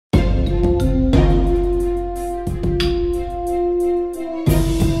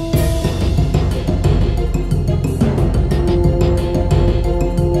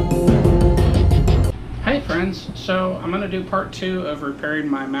do part 2 of repairing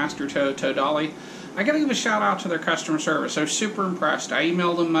my MasterTow tow dolly. I gotta give a shout out to their customer service. I was super impressed. I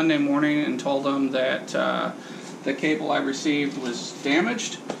emailed them Monday morning and told them that the cable I received was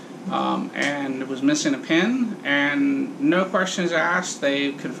damaged and was missing a pin, and no questions asked.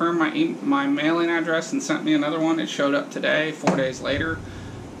 They confirmed my mailing address and sent me another one. It showed up today, 4 days later.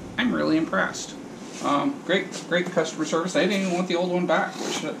 I'm really impressed. Great customer service. They didn't even want the old one back,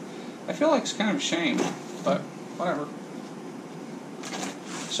 which I feel like is kind of a shame, but whatever.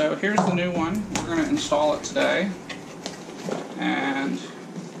 So here's the new one. We're going to install it today, and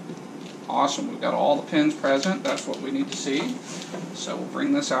awesome. We've got all the pins present. That's what we need to see. So we'll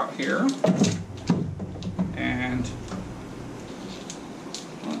bring this out here, and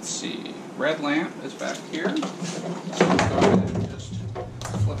let's see. Red lamp is back here. So we'll go ahead and just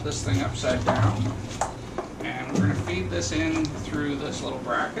flip this thing upside down, and we're going to feed this in through this little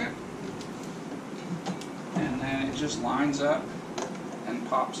bracket, and then it just lines up and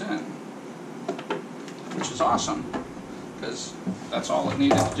pops in, which is awesome because that's all it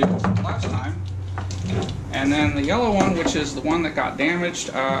needed to do last time. And then the yellow one, which is the one that got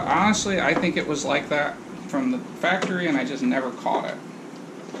damaged, honestly I think it was like that from the factory and I just never caught it,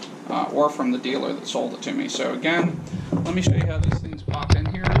 or from the dealer that sold it to me. So again, let me show you how these things pop in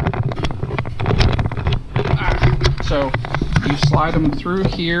here. So you slide them through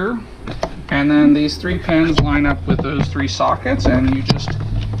here, and then these 3 pins line up with those 3 sockets, and you just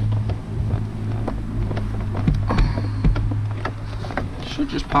should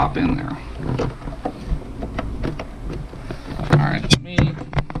just pop in there. Alright, let me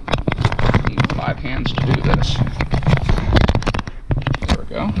need 5 hands to do this. There we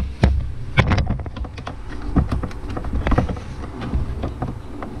go.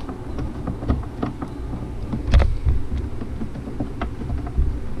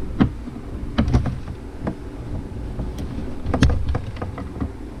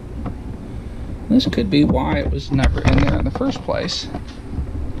 This could be why it was never in there in the first place.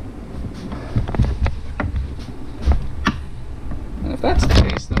 And if that's the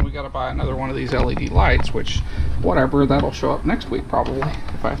case, then we got to buy another one of these LED lights, which, whatever, that'll show up next week probably,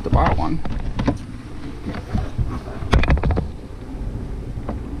 if I have to buy one.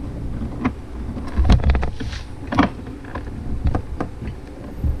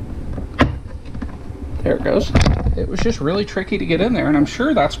 There it goes. It was just really tricky to get in there, and I'm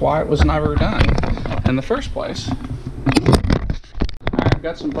sure that's why it was never done in the first place. I've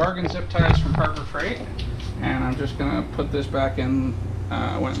got some bargain zip ties from Harbor Freight, and I'm just going to put this back in.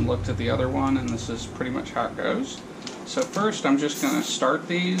 I went and looked at the other one, and this is pretty much how it goes. So first I'm just going to start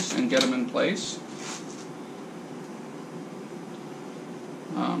these and get them in place.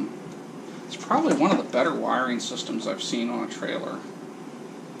 It's probably one of the better wiring systems I've seen on a trailer.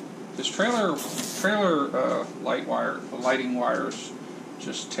 This trailer lighting wires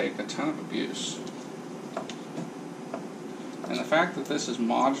just take a ton of abuse. And the fact that this is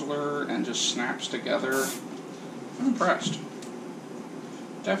modular and just snaps together, I'm impressed.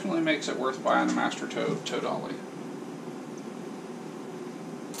 Definitely makes it worth buying a MasterTow tow dolly.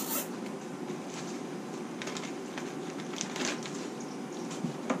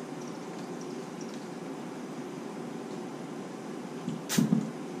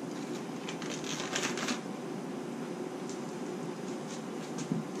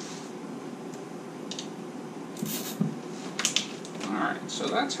 So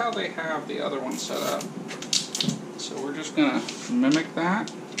that's how they have the other one set up. So we're just going to mimic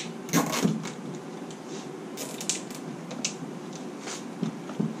that.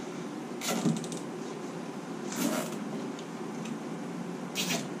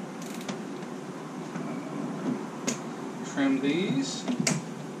 Trim these.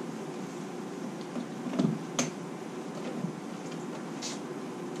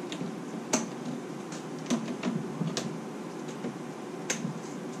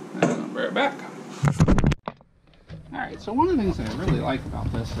 Back. Alright, so one of the things that I really like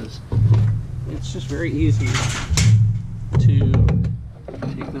about this is it's just very easy to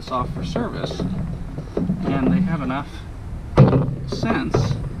take this off for service, and they have enough sense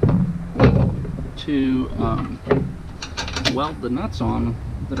to weld the nuts on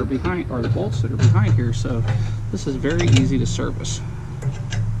that are behind, or the bolts that are behind here, so this is very easy to service.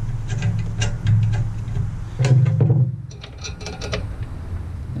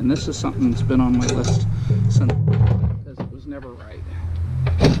 And this is something that's been on my list since, because it was never right.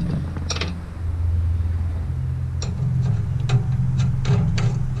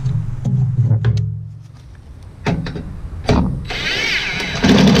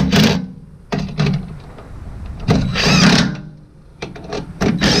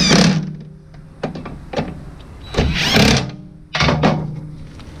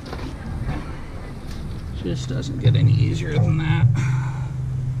 Just doesn't get any easier than that.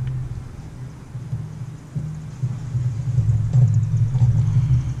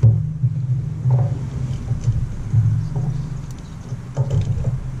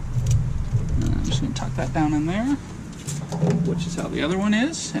 And I'm just going to tuck that down in there, which is how the other one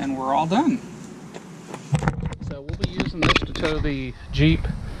is, and we're all done. So we'll be using this to tow the Jeep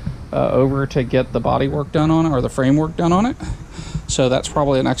over to get the body work done on it, or the framework done on it. So that's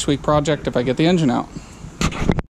probably a next week project if I get the engine out.